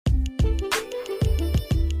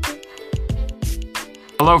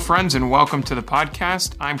Hello, friends, and welcome to the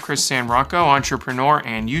podcast. I'm Chris San Rocco, entrepreneur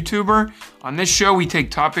and YouTuber. On this show, we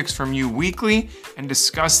take topics from you weekly and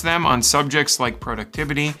discuss them on subjects like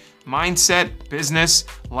productivity, mindset, business,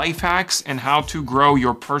 life hacks, and how to grow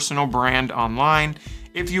your personal brand online.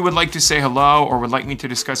 If you would like to say hello or would like me to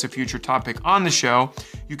discuss a future topic on the show,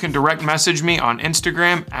 you can direct message me on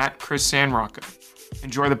Instagram at Chris San Rocco.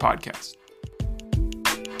 Enjoy the podcast.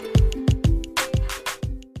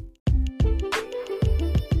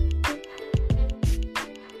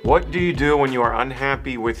 What do you do when you are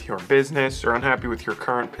unhappy with your business or unhappy with your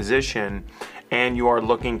current position and you are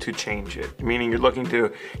looking to change it? Meaning you're looking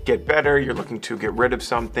to get better, you're looking to get rid of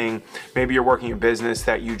something. Maybe you're working a business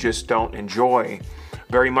that you just don't enjoy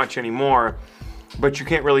very much anymore, but you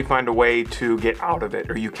can't really find a way to get out of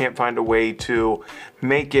it, or you can't find a way to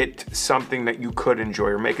make it something that you could enjoy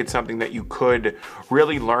or make it something that you could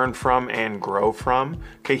really learn from and grow from.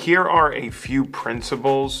 Okay, here are a few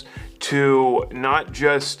principles to not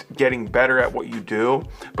just getting better at what you do,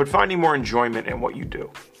 but finding more enjoyment in what you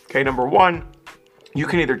do. Okay, number one, you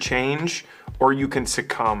can either change or you can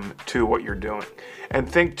succumb to what you're doing. And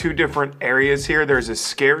think two different areas here. There's a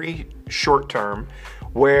scary short term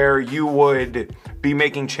where you would be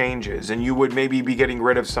making changes and you would maybe be getting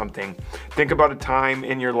rid of something. Think about a time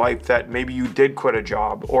in your life that maybe you did quit a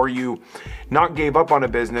job or you not gave up on a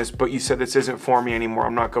business, but you said, this isn't for me anymore.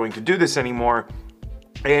 I'm not going to do this anymore.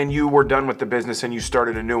 And you were done with the business and you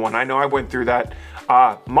started a new one. I know I went through that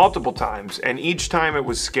multiple times, and each time it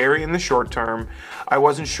was scary in the short term. I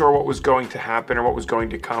wasn't sure what was going to happen or what was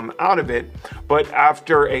going to come out of it, but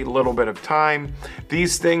after a little bit of time,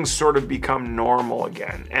 these things sort of become normal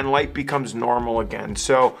again, and life becomes normal again.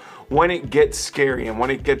 So when it gets scary and when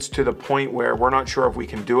it gets to the point where we're not sure if we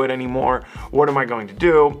can do it anymore, what am I going to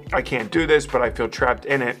do? I can't do this, but I feel trapped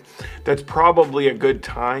in it. That's probably a good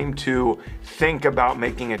time to think about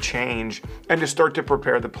making a change and to start to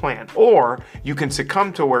prepare the plan. Or you can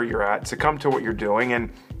succumb to where you're at, succumb to what you're doing. And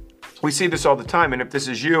we see this all the time. And if this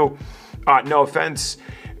is you, no offense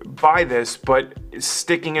by this, but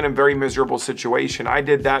sticking in a very miserable situation. I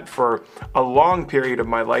did that for a long period of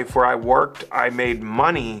my life where I worked, I made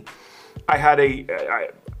money, I had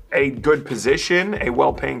a good position, a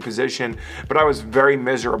well-paying position, but I was very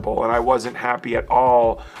miserable and I wasn't happy at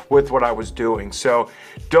all with what I was doing. So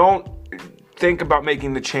don't think about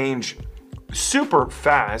making the change super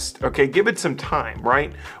fast. Okay, give it some time,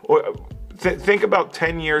 right? Think about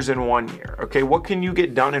 10 years in 1 year. Okay, what can you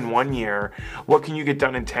get done in 1 year? What can you get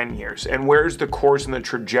done in 10 years? And where's the course and the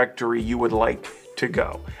trajectory you would like to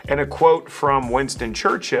go? And a quote from Winston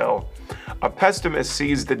Churchill: a pessimist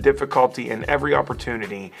sees the difficulty in every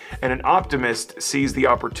opportunity, and an optimist sees the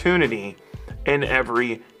opportunity in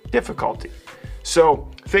every difficulty. So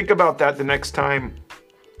think about that the next time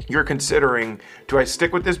you're considering, do I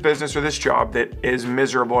stick with this business or this job that is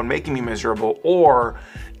miserable and making me miserable, or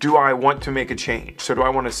do I want to make a change? So do I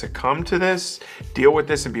want to succumb to this, deal with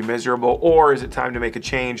this and be miserable, or is it time to make a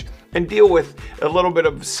change and deal with a little bit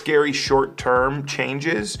of scary short-term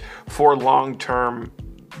changes for long-term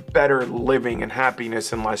better living and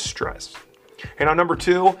happiness and less stress? And now number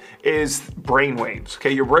two is brainwaves.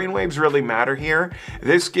 Okay, your brainwaves really matter here.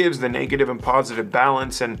 This gives the negative and positive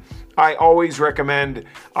balance, and I always recommend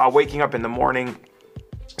waking up in the morning,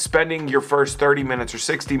 spending your first 30 minutes or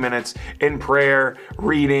 60 minutes in prayer,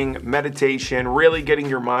 reading, meditation, really getting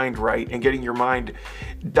your mind right and getting your mind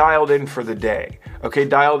dialed in for the day. Okay,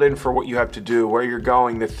 dialed in for what you have to do, where you're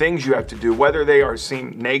going, the things you have to do, whether they are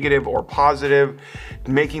seem negative or positive,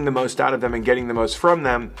 making the most out of them and getting the most from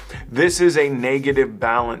them. This is a negative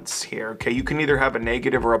balance here. Okay, you can either have a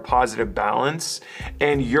negative or a positive balance,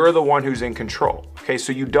 and you're the one who's in control. Okay,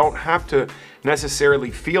 so you don't have to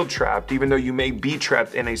necessarily feel trapped, even though you may be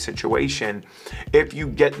trapped in a situation, if you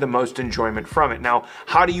get the most enjoyment from it. Now,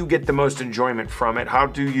 how do you get the most enjoyment from it? How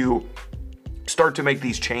do you start to make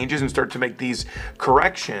these changes and start to make these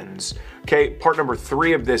corrections? Okay, part number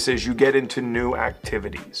three of this is you get into new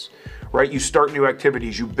activities. Right? You start new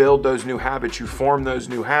activities, you build those new habits, you form those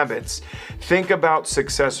new habits. Think about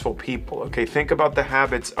successful people, okay? Think about the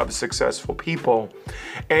habits of successful people.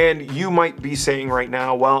 And you might be saying right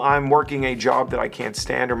now, well, I'm working a job that I can't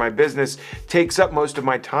stand, or my business takes up most of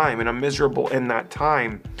my time and I'm miserable in that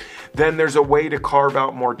time. Then there's a way to carve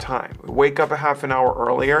out more time. Wake up a half an hour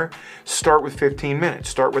earlier, start with 15 minutes,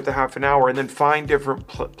 start with a half an hour, and then find different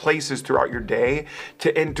places throughout your day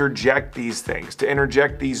to interject these things, to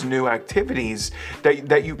interject these new activities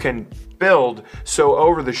that you can build. So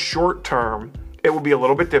over the short term, it will be a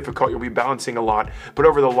little bit difficult. You'll be balancing a lot, but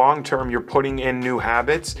over the long term, you're putting in new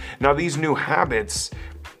habits. Now, these new habits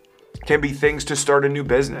can be things to start a new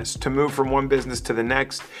business, to move from one business to the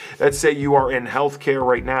next. Let's say you are in healthcare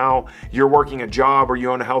right now, you're working a job or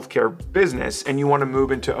you own a healthcare business and you want to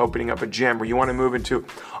move into opening up a gym, or you want to move into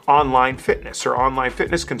online fitness or online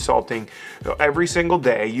fitness consulting. Every single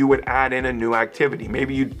day you would add in a new activity.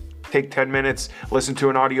 Maybe you take 10 minutes, listen to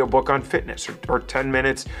an audiobook on fitness, or 10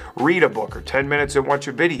 minutes, read a book, or 10 minutes and watch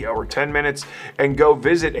a video, or 10 minutes and go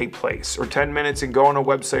visit a place, or 10 minutes and go on a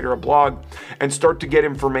website or a blog and start to get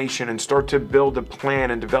information and start to build a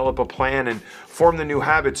plan and develop a plan and form the new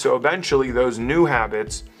habits. So eventually those new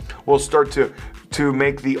habits will start to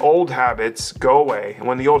make the old habits go away. And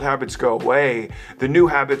when the old habits go away, the new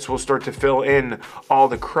habits will start to fill in all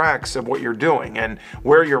the cracks of what you're doing. And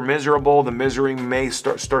where you're miserable, the misery may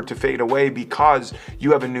start to fade away because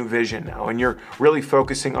you have a new vision now and you're really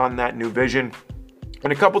focusing on that new vision.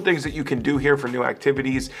 And a couple things that you can do here for new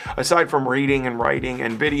activities, aside from reading and writing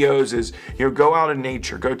and videos, is go out in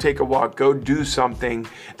nature, go take a walk, go do something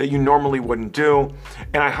that you normally wouldn't do.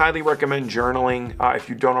 And I highly recommend journaling. If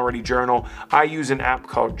you don't already journal, I use an app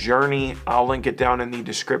called Journey. I'll link it down in the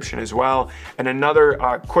description as well. And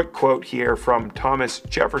another quick quote here from Thomas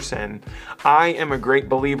Jefferson: "I am a great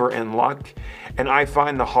believer in luck, and I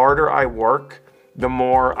find the harder I work, the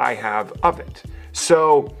more I have of it."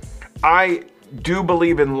 So I do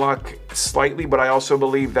believe in luck slightly, but I also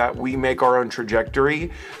believe that we make our own trajectory.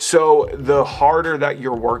 So the harder that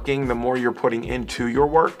you're working, the more you're putting into your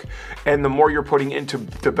work, and the more you're putting into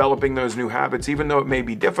developing those new habits. Even though it may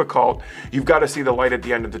be difficult, you've got to see the light at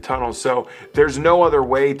the end of the tunnel. So there's no other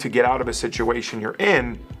way to get out of a situation you're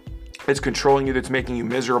in that's controlling you, that's making you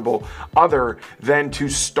miserable, other than to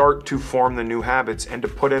start to form the new habits and to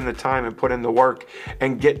put in the time and put in the work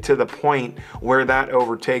and get to the point where that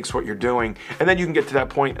overtakes what you're doing. And then you can get to that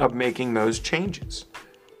point of making those changes.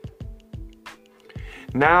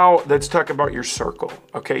 Now let's talk about your circle.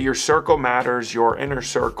 Okay, your circle matters, your inner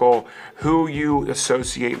circle, who you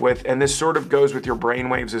associate with, and this sort of goes with your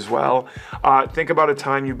brainwaves as well. Think about a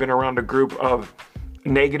time you've been around a group of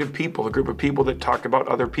negative people, a group of people that talk about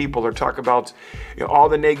other people or talk about all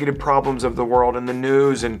the negative problems of the world and the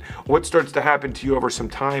news. And what starts to happen to you over some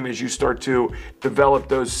time is you start to develop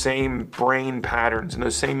those same brain patterns and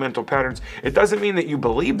those same mental patterns. It doesn't mean that you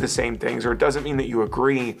believe the same things, or it doesn't mean that you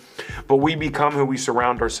agree, but we become who we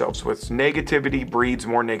surround ourselves with. Negativity breeds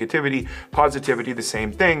more negativity, positivity the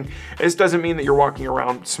same thing. This doesn't mean that you're walking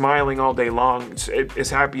around smiling all day long, as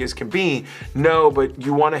happy as can be. No, but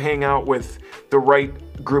you want to hang out with the right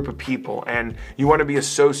group of people, and you want to be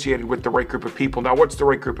associated with the right group of people. Now, what's the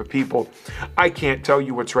right group of people? I can't tell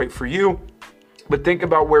you what's right for you, but think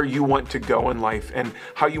about where you want to go in life and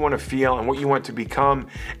how you want to feel and what you want to become,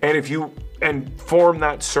 and form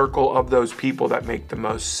that circle of those people that make the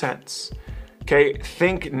most sense. Okay,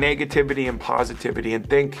 think negativity and positivity, and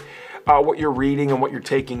think what you're reading and what you're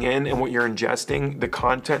taking in and what you're ingesting, the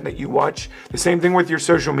content that you watch. The same thing with your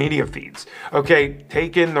social media feeds. Okay,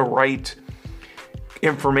 take in the right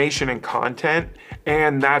information and content,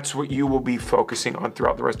 and that's what you will be focusing on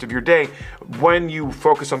throughout the rest of your day. When you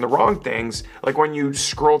focus on the wrong things, like when you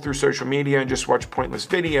scroll through social media and just watch pointless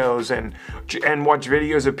videos and watch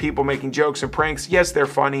videos of people making jokes and pranks, yes, they're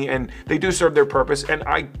funny and they do serve their purpose, and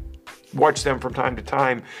I watch them from time to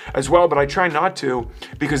time as well, but I try not to,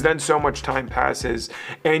 because then so much time passes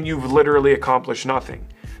and you've literally accomplished nothing.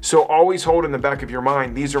 So always hold in the back of your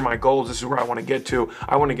mind, these are my goals, this is where I want to get to.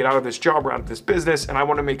 I want to get out of this job or out of this business, and I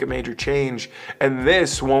want to make a major change, and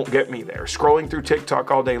this won't get me there. Scrolling through TikTok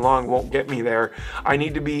all day long won't get me there. I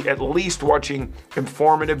need to be at least watching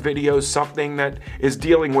informative videos, something that is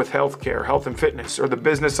dealing with healthcare, health and fitness, or the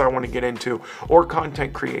business I want to get into, or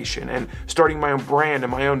content creation, and starting my own brand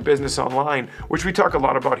and my own business online, which we talk a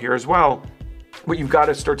lot about here as well. But you've got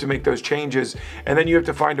to start to make those changes, and then you have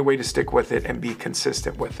to find a way to stick with it and be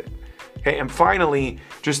consistent with it. Okay, and finally,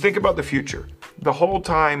 just think about the future. The whole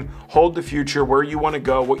time, hold the future, where you want to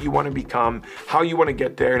go, what you want to become, how you want to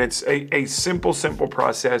get there. And it's a simple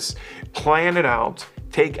process. Plan it out,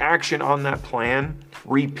 take action on that plan,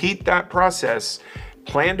 repeat that process,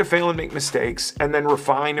 plan to fail and make mistakes, and then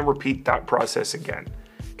refine and repeat that process again.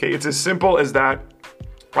 Okay, it's as simple as that.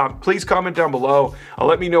 Please comment down below.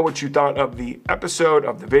 Let me know what you thought of the episode,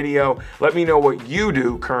 of the video. Let me know what you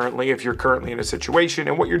do currently, if you're currently in a situation,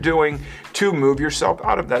 and what you're doing to move yourself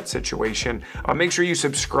out of that situation. Make sure you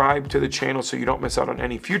subscribe to the channel so you don't miss out on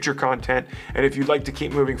any future content. And if you'd like to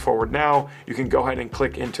keep moving forward now, you can go ahead and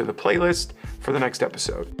click into the playlist for the next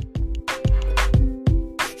episode.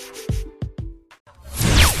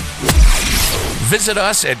 Visit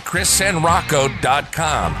us at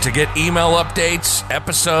chrissanrocco.com to get email updates,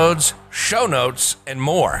 episodes, show notes, and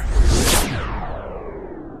more.